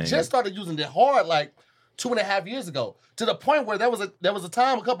 And we just started using it hard like 2.5 years ago to the point where there was a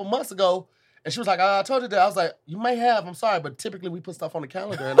time a couple months ago. And she was like, I told you that. I was like, you may have. I'm sorry. But typically we put stuff on the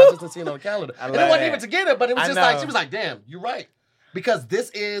calendar. And I just didn't see it on the calendar. And it wasn't even to get it. But it was just like, she was like, damn, you're right. Because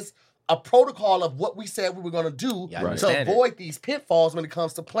this is a protocol of what we said we were going to do to avoid these pitfalls when it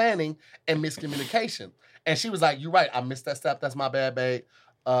comes to planning and miscommunication. And she was like, you're right. I missed that step. That's my bad, babe.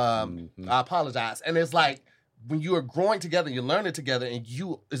 I apologize. And it's like, when you are growing together, you're learning together, and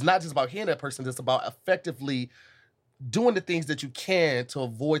it's not just about hearing that person. It's about effectively doing the things that you can to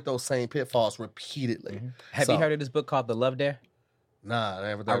avoid those same pitfalls repeatedly. Mm-hmm. Have you heard of this book called The Love Dare? Nah, I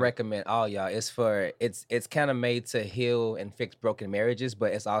never. I recommend all y'all. It's kind of made to heal and fix broken marriages,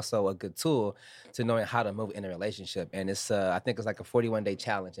 but it's also a good tool to knowing how to move in a relationship. And it's I think it's like a 41-day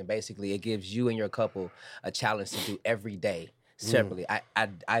challenge, and basically it gives you and your couple a challenge to do every day separately.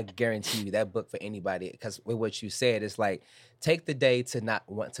 I guarantee you that book for anybody, because with what you said, it's like, take the day to not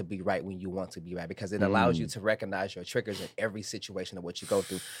want to be right when you want to be right, because it allows you to recognize your triggers in every situation of what you go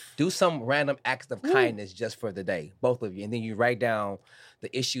through. Do some random acts of kindness just for the day, both of you, and then you write down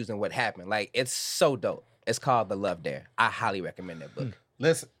the issues and what happened. Like, it's so dope. It's called The Love Dare. I highly recommend that book.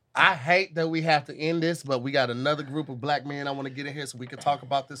 Listen, I hate that we have to end this, but we got another group of black men I want to get in here so we can talk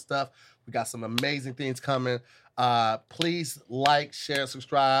about this stuff. We got some amazing things coming. Please like, share,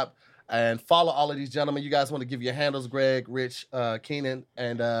 subscribe, and follow all of these gentlemen. You guys want to give your handles, Greg, Rich, Keenan,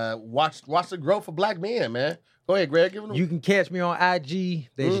 and watch the growth of black men, man. Go ahead, Greg. Give them. You can catch me on IG.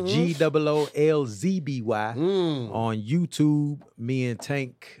 That's GOOLZBY. On YouTube, me and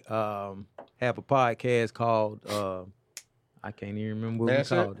Tank have a podcast called I can't even remember what we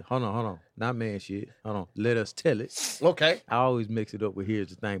called it. Hold on. Not Man Shit. Hold on. Let Us Tell It. Okay. I always mix it up with Here's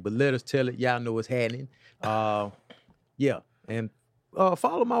the Thing. But Let Us Tell It. Y'all know what's happening. Yeah. And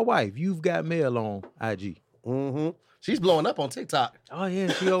follow my wife. You've Got Mail on IG. Mm-hmm. She's blowing up on TikTok. Oh,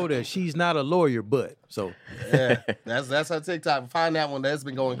 yeah. She over there. She's not a lawyer, but. So. Yeah. That's her TikTok. Find that one. That's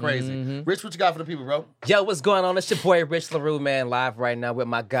been going crazy. Mm-hmm. Rich, what you got for the people, bro? Yo, what's going on? It's your boy, Rich LaRue, man. Live right now with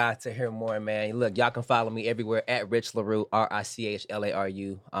my guy, Tahir Moore, man. Look, y'all can follow me everywhere at Rich LaRue,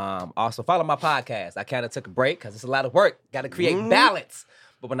 RICHLARU. Also, follow my podcast. I kind of took a break because it's a lot of work. Got to create balance.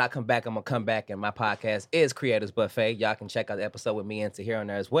 But when I come back, I'm going to come back, and my podcast is Creators Buffet. Y'all can check out the episode with me and Tahir on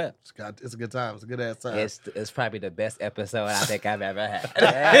there as well. It's a good time. It's a good-ass time. It's probably the best episode I think I've ever had.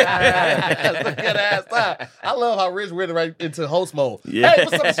 It's a good-ass time. I love how Rich went right into host mode. Yeah. Hey,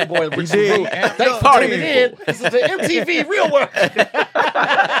 what's up, it's your boy, Rich LaRue. Thanks for tuning in. This is the MTV Real World.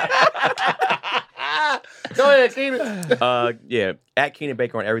 Go ahead, Keenan. Yeah, at Keenan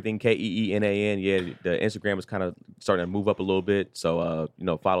Baker on everything, KEENAN. Yeah, the Instagram is kind of starting to move up a little bit, so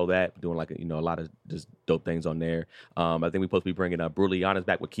follow that. Doing like a lot of just dope things on there. I think we're supposed to be bringing Brutally Honest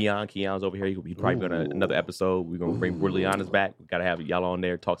back with Keon. Keon's over here. He'll be probably going another episode. We're gonna bring Brutally Honest back. We gotta have y'all on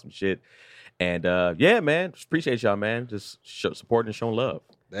there, talk some shit, and yeah, man, just appreciate y'all, man. Just supporting and showing love.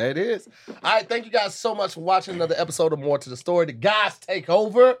 There it is. All right, thank you guys so much for watching another episode of More to the Story. The guys take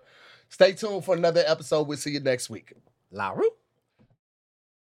over. Stay tuned for another episode. We'll see you next week. LaRue.